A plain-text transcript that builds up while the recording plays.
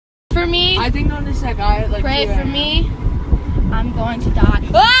for me. I think on this guy like. Pray for me. I'm going to die.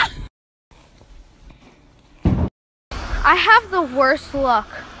 Ah! I have the worst luck,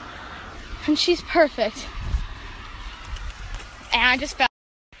 and she's perfect. And I just fell.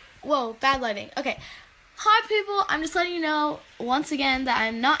 Whoa, bad lighting. Okay. Hi, people. I'm just letting you know once again that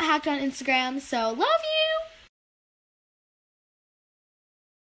I'm not hacked on Instagram, so love you.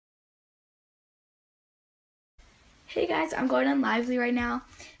 Hey guys, I'm going on Lively right now,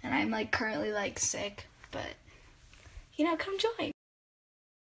 and I'm like currently like sick, but you know, come join.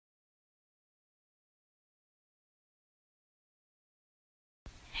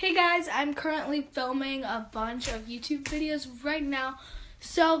 Hey guys, I'm currently filming a bunch of YouTube videos right now,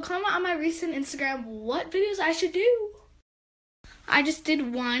 so comment on my recent Instagram what videos I should do. I just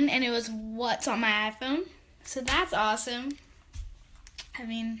did one, and it was what's on my iPhone, so that's awesome. I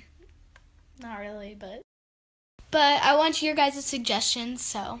mean, not really, but I want your guys' suggestions,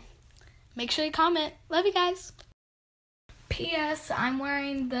 so make sure you comment. Love you guys. P.S. I'm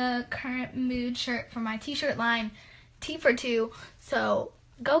wearing the Current Mood shirt from my t-shirt line, T for Two, so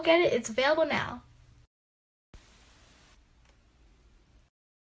go get it. It's available now.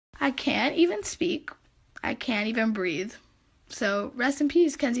 I can't even speak. I can't even breathe. So rest in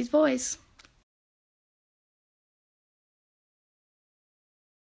peace, Kenzie's voice.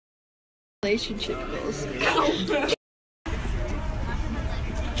 Relationship is.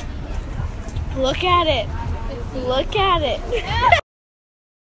 Look at it. Look at it.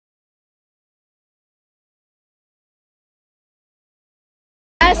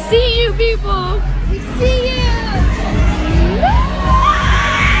 I see you, people. We see you.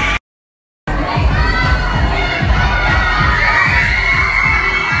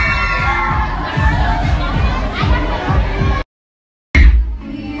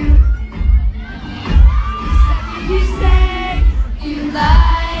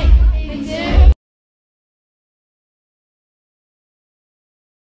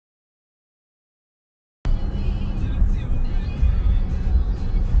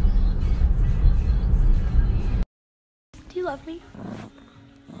 Do you love me?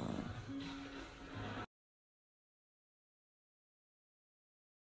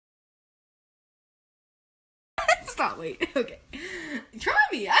 Stop, wait. Okay. Try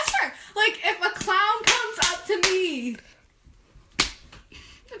me. I swear. Like, if a clown comes up to me.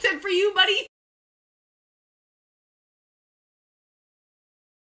 That's it for you, buddy.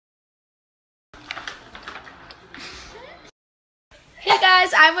 Hey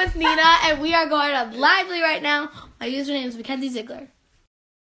guys, I'm with Nina, and we are going on Lively right now. My username is Mackenzie Ziegler.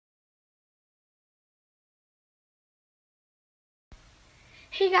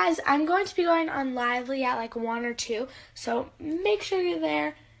 Hey guys, I'm going to be going on Lively at like 1 or 2, so make sure you're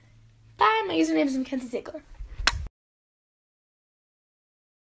there. Bye, my username is Mackenzie Ziegler.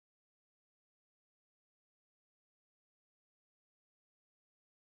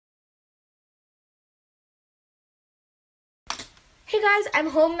 Hey guys,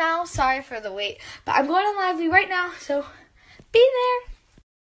 I'm home now. Sorry for the wait, but I'm going on Lively right now, so be there.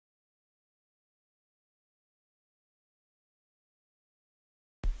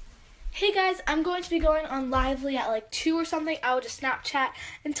 Hey guys, I'm going to be going on Lively at like 2 or something. I will just Snapchat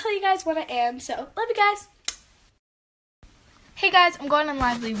and tell you guys when I am, so love you guys. Hey guys, I'm going on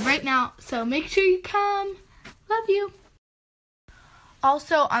Lively right now, so make sure you come. Love you.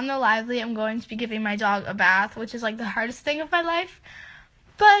 Also, on the Lively, I'm going to be giving my dog a bath, which is like the hardest thing of my life.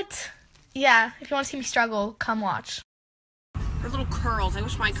 But, yeah, if you want to see me struggle, come watch. Her little curls. I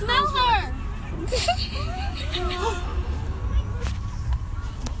wish my curls Smell her!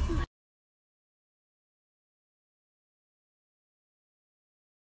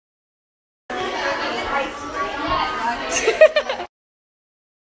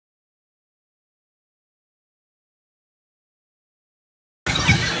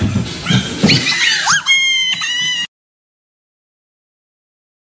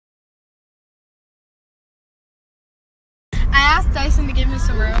 I asked Dyson to give me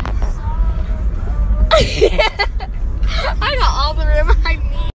some room. I got all the room I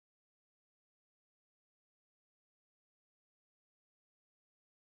need.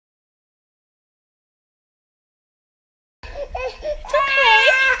 It's okay.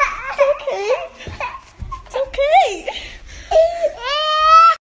 It's okay. It's okay.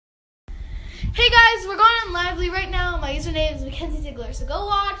 Hey guys, we're going on Lively right now. My username is Mackenzie Ziegler, so go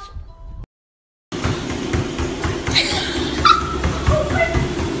watch.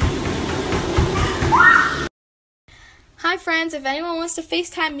 Hi friends, if anyone wants to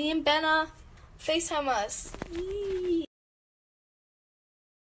FaceTime me and Benna, FaceTime us. Yee.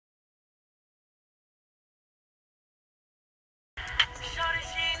 Shorty,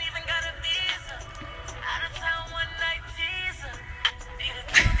 she ain't even got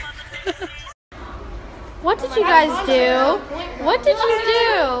did you guys do? What did you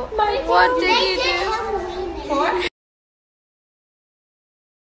do? What did you do?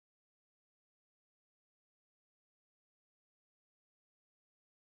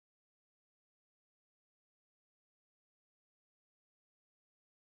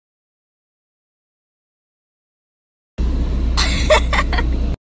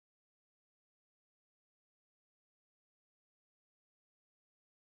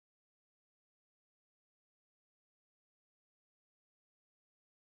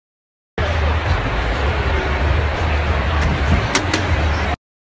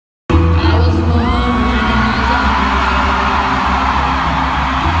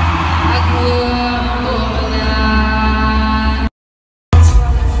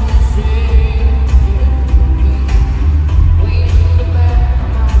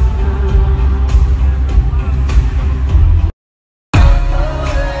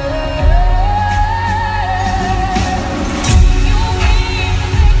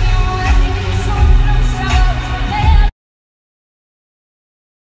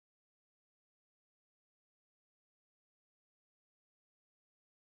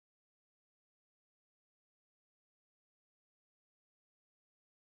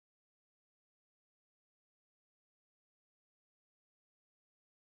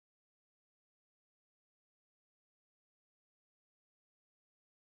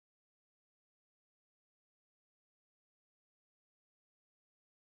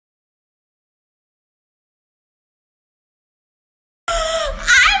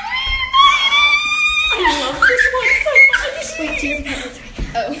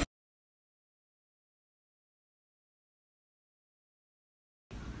 Oh.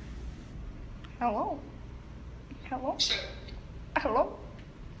 Hello. Hello. Hello.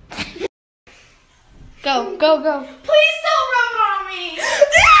 Go, go, go. Please don't rub it on me.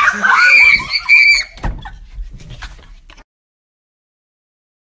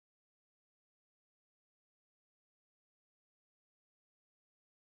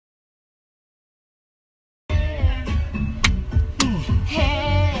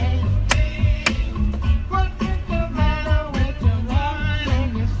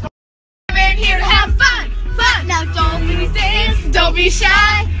 Don't be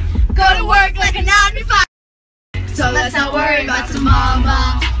shy. Go to work like a 9 to 5. So let's not worry about tomorrow,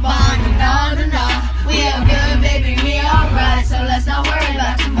 no, no, no. We are good, baby, we alright. So let's not worry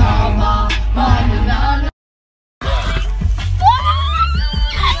about tomorrow, no, no, no.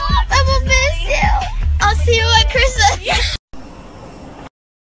 I will miss you. I'll see you at Christmas.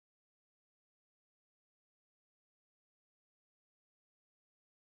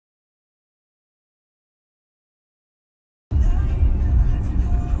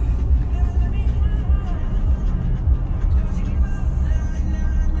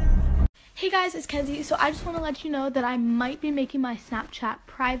 Hey guys, it's Kenzie. So I just want to let you know that I might be making my Snapchat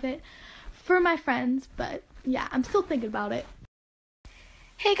private for my friends, but yeah, I'm still thinking about it.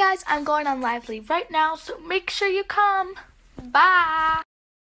 Hey guys, I'm going on Lively right now, so make sure you come. Bye.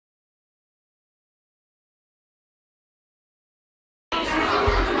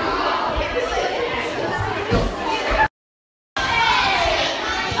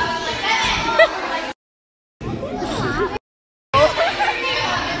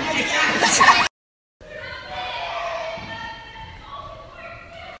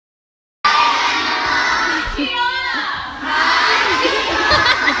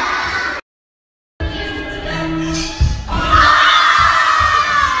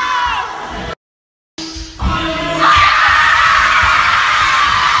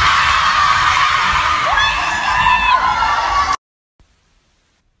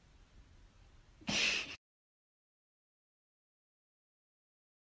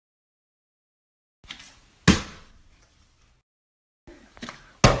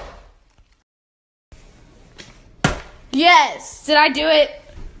 Yes. Did I do it?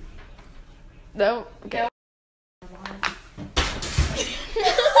 No. Okay.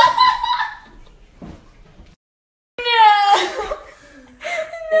 No.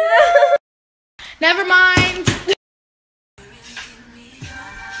 Never mind.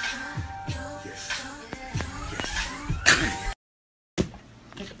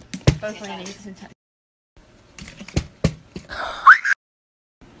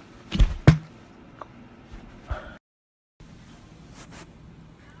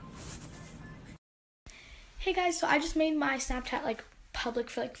 Hey guys, so I just made my Snapchat like public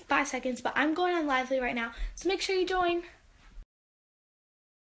for like 5 seconds, but I'm going on Lively right now, so make sure you join.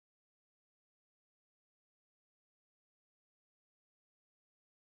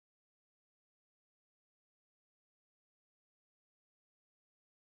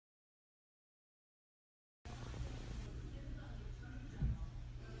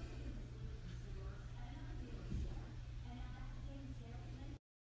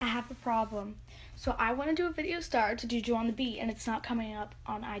 have a problem. So I want to do a video star to Juju on the Beat, and it's not coming up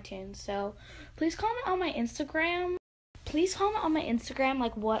on iTunes. So please comment on my Instagram. Please comment on my Instagram,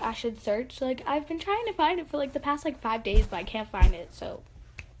 like, what I should search. Like, I've been trying to find it for, like, the past, like, 5 days, but I can't find it, so.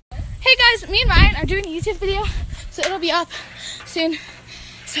 Hey, guys, me and Ryan are doing a YouTube video, so it'll be up soon.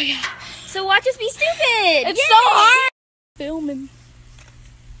 So, yeah. So watch us be stupid. It's so hard. Filming.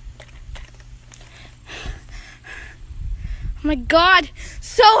 Oh, my God.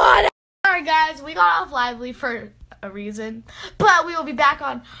 So hot. Sorry, guys. We got off Lively for a reason, but we will be back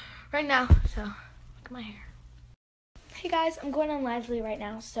on right now, so look at my hair. Hey guys, I'm going on Lively right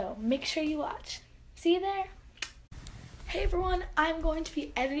now, so make sure you watch. See you there. Hey everyone, I'm going to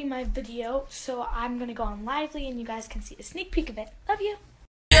be editing my video, so I'm going to go on Lively and you guys can see a sneak peek of it. Love you.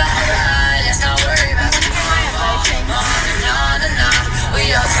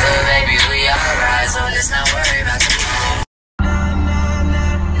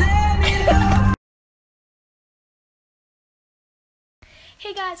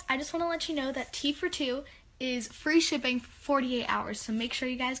 Hey guys, I just want to let you know that Tea for Two is free shipping for 48 hours, so make sure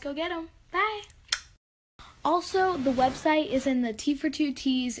you guys go get them. Bye! Also, the website is in the Tea for Two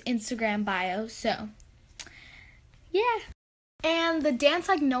Teas Instagram bio, so yeah. And the Dance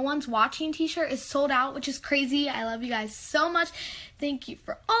Like No One's Watching t-shirt is sold out, which is crazy. I love you guys so much. Thank you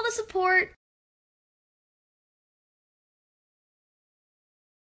for all the support.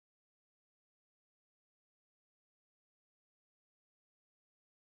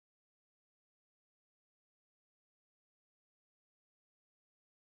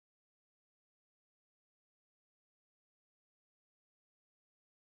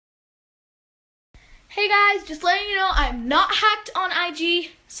 Hey guys, just letting you know I'm not hacked on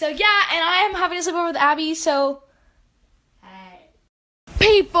IG. So yeah, and I am having a sleepover with Abby, so hey.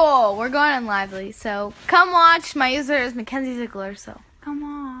 People, we're going on Lively, so come watch. My user is Mackenzie Ziegler, so come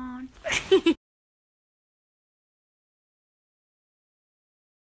on.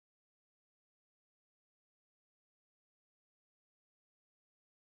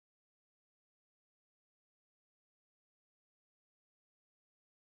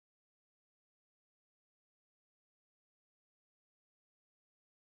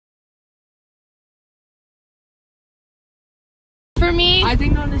 For me, I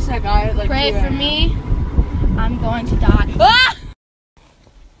think on this sec I had like pray for me. I'm going to die. Ah!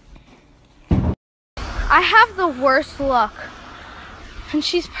 I have the worst luck, and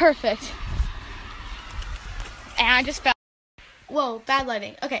she's perfect. And I just fell. Whoa, bad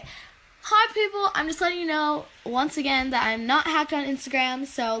lighting. Okay. Hi, people. I'm just letting you know once again that I'm not hacked on Instagram,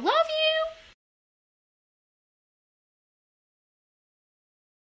 so love you.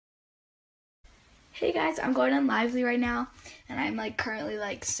 Hey guys, I'm going on Lively right now, and I'm like currently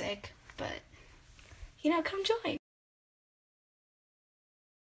like sick, but you know, come join.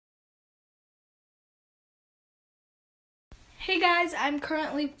 Hey guys, I'm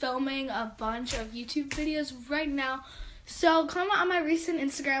currently filming a bunch of YouTube videos right now, so comment on my recent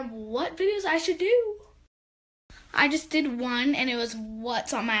Instagram what videos I should do. I just did one, and it was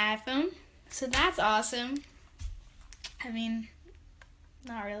what's on my iPhone, so that's awesome. I mean,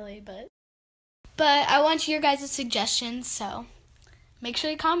 not really, but I want your guys' suggestions, so make sure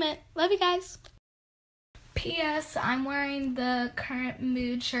you comment. Love you guys. P.S. I'm wearing the Current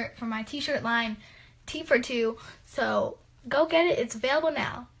Mood shirt for my t-shirt line, Tea for Two, so go get it. It's available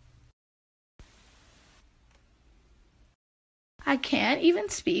now. I can't even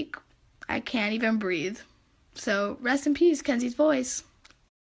speak. I can't even breathe. So rest in peace, Kenzie's voice.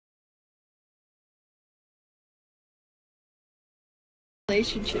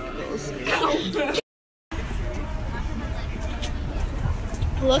 Relationship goals.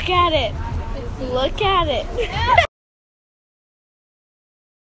 Look at it. Look at it.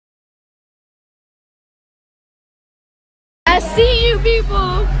 I see you,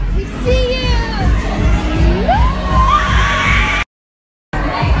 people. We see you.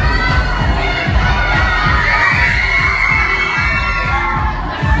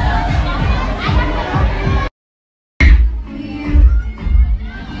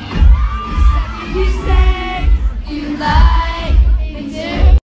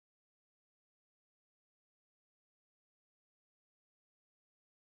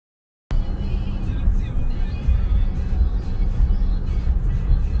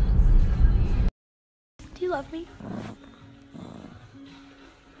 Do you love me?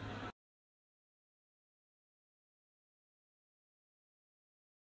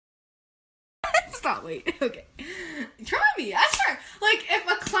 Stop, wait. Okay. Try me. I swear. Like, if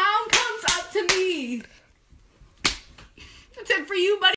a clown comes up to me. That's it for you, buddy.